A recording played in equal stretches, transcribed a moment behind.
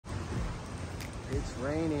It's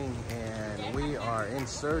raining and we are in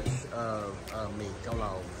search of mì cao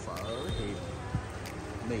lau phở hiệp,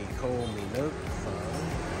 mì khô, mì nước, phở.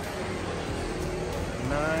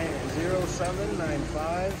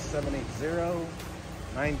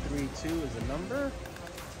 907-95-780-932 is the number.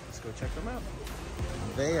 Let's go check them out.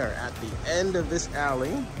 They are at the end of this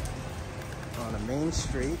alley on a main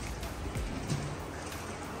street.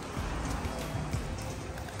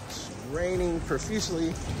 It's raining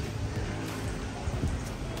profusely.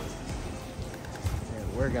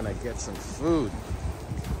 And we're gonna get some food.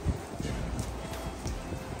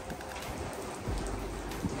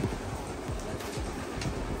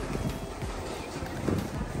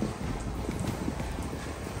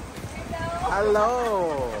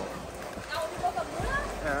 Hello.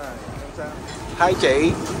 Hai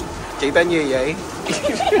chị tên gì vậy?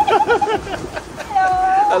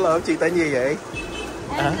 Hello, chị tên gì vậy?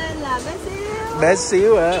 Em tên là bé Xíu. Bé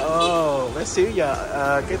Xíu hả? Oh, bé Xíu giờ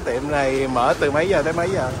cái tiệm này mở từ mấy giờ tới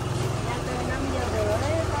mấy giờ? Dạ, từ 5 giờ rưỡi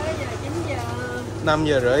tới giờ 9 giờ. 5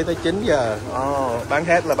 giờ rưỡi tới 9 giờ. Oh, bán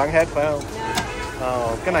hết là bán hết phải không? Dạ.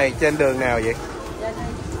 Oh, cái này trên đường nào vậy? Dạ đây.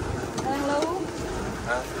 Đang Lưu.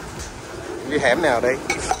 Đi hẻm nào đây?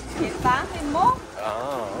 Hiệp 81. Oh,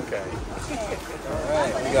 okay.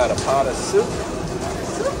 Alright, we got a pot of soup.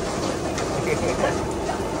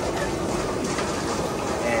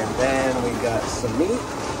 And then we got some meat.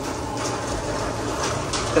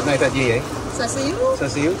 Thịt này thịt gì vậy? Xà xíu. Xà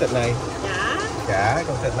xíu thịt này. Chả. Chả,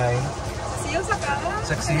 còn thịt này. Xà xíu sắc cỡ.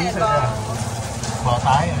 Sắc xíu sắc cỡ. Bò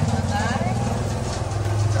tái hả? Bò tái.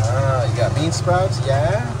 You got bean sprouts,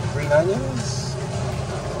 yeah, green onions.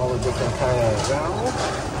 All the different kind of rau.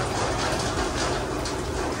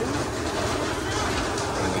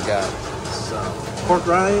 And we got some pork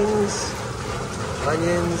rinds,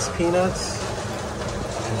 onions, peanuts,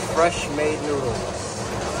 and fresh made noodles.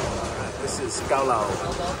 This is cao lau.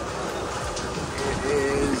 It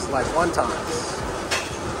is like wontons.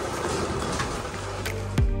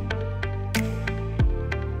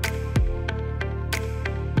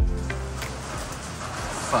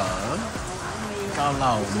 Phở cao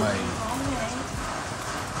lau mì.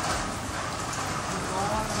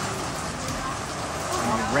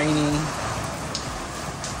 Rainy.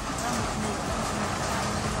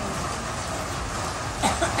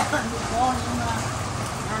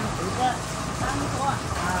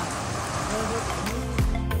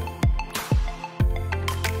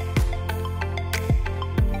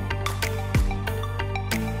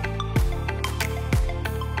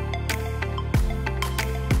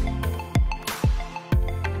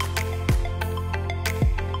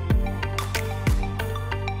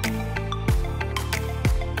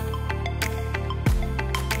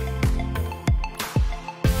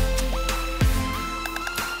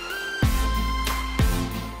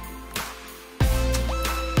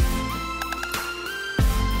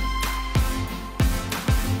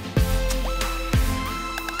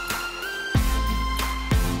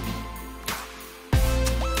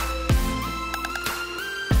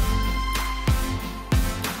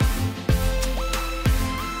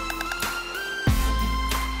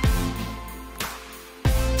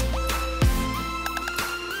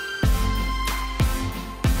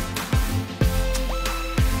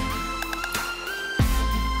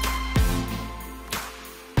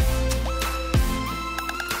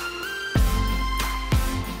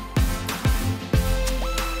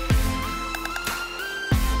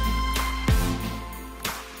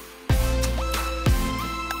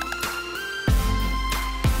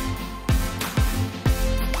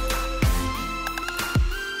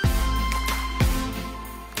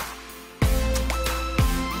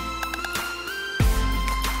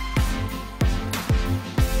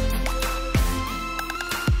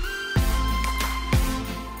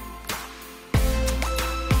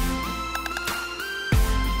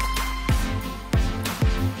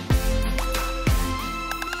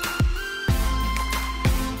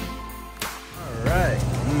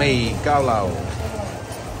 Mì cao lau.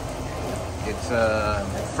 It's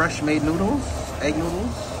fresh made noodles, egg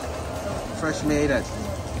noodles, fresh made at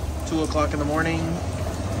 2 o'clock in the morning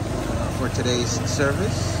for today's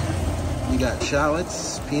service. We got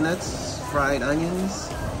shallots, peanuts, fried onions,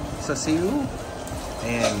 sasiu,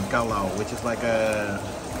 and cao lau, which is like a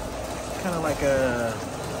kind of like a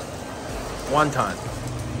wonton.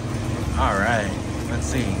 All right, let's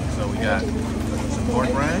see. So we got some pork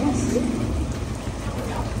rinds.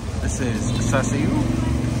 This is the sasiu.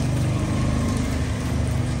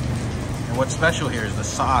 And what's special here is the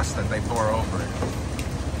sauce that they pour over it.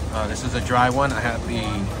 This is a dry one. I had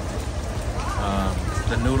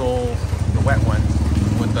the noodle, the wet one,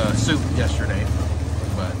 with the soup yesterday.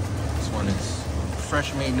 But this one is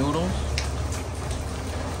fresh made noodles.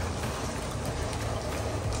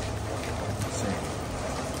 Let's see.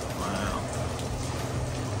 Wow.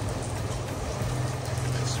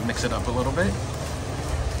 Let's mix it up a little bit.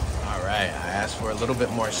 All right, I asked for a little bit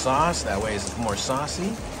more sauce. That way it's more saucy.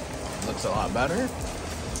 It looks a lot better.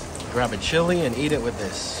 Grab a chili and eat it with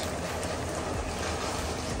this.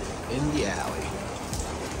 In the alley.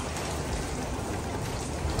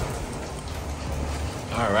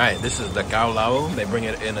 All right, this is the Cao Lau. They bring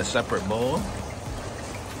it in a separate bowl.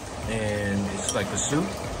 And it's like the soup.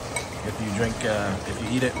 If you drink, if you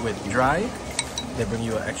eat it with dry, they bring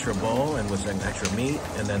you an extra bowl and with an extra meat.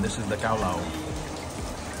 And then this is the Cao Lau.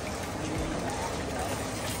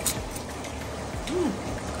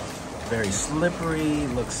 Very slippery,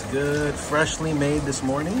 looks good, freshly made this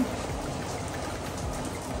morning.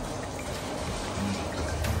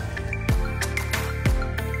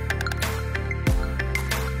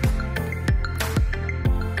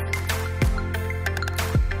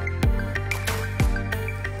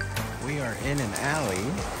 We are in an alley.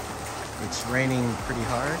 It's raining pretty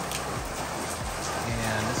hard.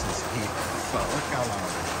 And this is Pho Hiep Cao Lau.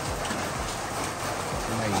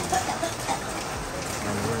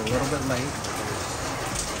 And we're a little bit late.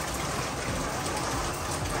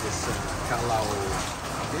 This Cao Lau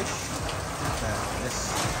dish that this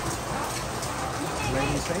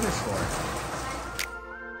lady is famous for.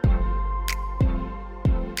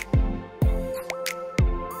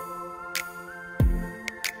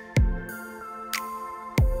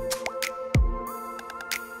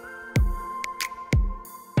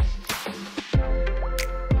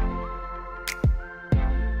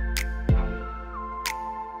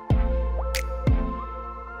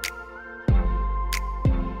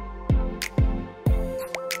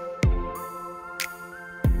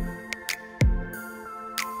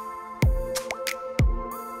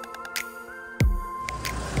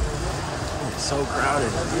 So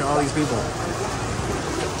crowded. Look at all these people.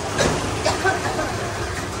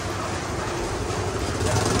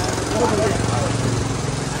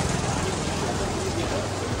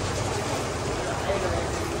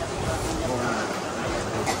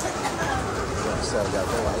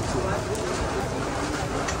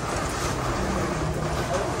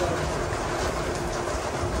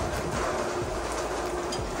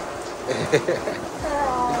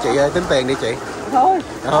 Chị ơi, tính tiền đi chị. Thôi.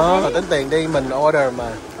 Đó, tính tiền đi, mình order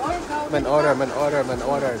mà. Mình order,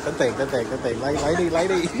 tính tiền, lấy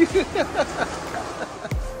đi.